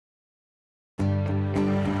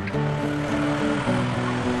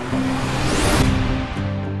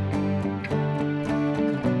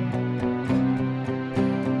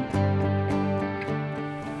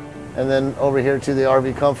And then over here to the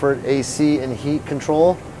RV Comfort AC and heat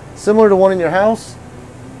control. Similar to one in your house,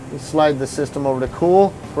 you slide the system over to cool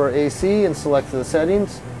for AC and select the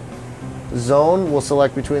settings. Zone, we'll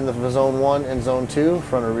select between the zone 1 and zone 2,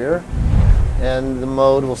 front or rear. And the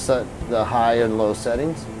mode will set the high and low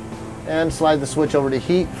settings. And slide the switch over to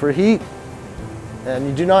heat for heat. And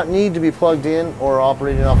you do not need to be plugged in or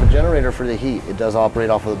operating off a generator for the heat. It does operate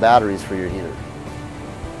off of the batteries for your heater.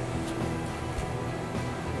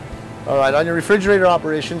 All right, on your refrigerator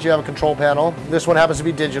operations, you have a control panel. This one happens to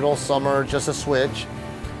be digital, some are just a switch.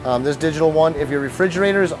 This digital one, if your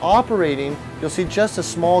refrigerator is operating, you'll see just a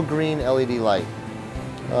small green LED light.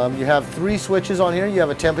 You have 3 switches on here. You have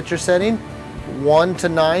a temperature setting, 1 to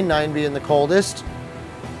 9, 9 being the coldest,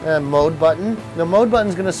 and mode button. The mode button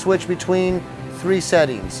is going to switch between 3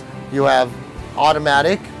 settings. You have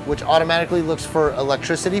automatic, which automatically looks for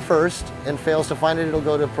electricity first, and fails to find it, it'll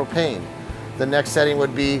go to propane. The next setting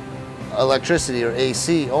would be electricity or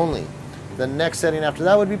AC only. The next setting after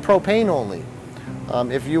that would be propane only.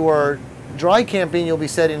 If you are dry camping, you'll be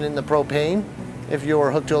setting in the propane. If you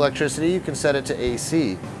are hooked to electricity, you can set it to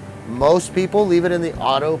AC. Most people leave it in the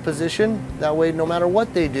auto position. That way, no matter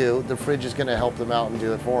what they do, the fridge is going to help them out and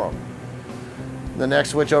do it for them. The next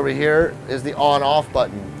switch over here is the on-off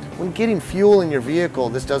button. When getting fuel in your vehicle,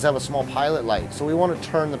 this does have a small pilot light, so we want to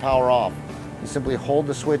turn the power off. You simply hold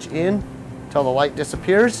the switch in until the light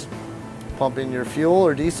disappears, pump in your fuel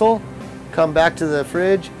or diesel, come back to the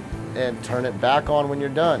fridge, and turn it back on when you're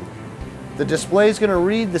done. The display is going to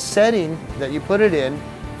read the setting that you put it in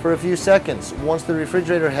for a few seconds. Once the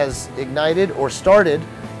refrigerator has ignited or started,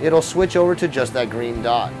 it'll switch over to just that green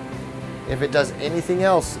dot. If it does anything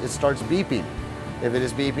else, it starts beeping. If it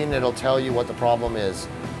is beeping, it'll tell you what the problem is.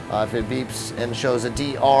 If it beeps and shows a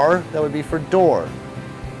DR, that would be for door.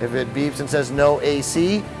 If it beeps and says no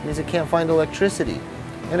AC, it means it can't find electricity.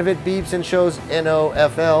 And if it beeps and shows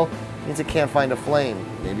NOFL, it means it can't find a flame.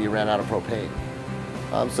 Maybe you ran out of propane.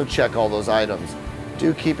 So check all those items.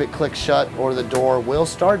 Do keep it clicked shut or the door will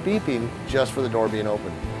start beeping just for the door being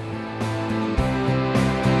open.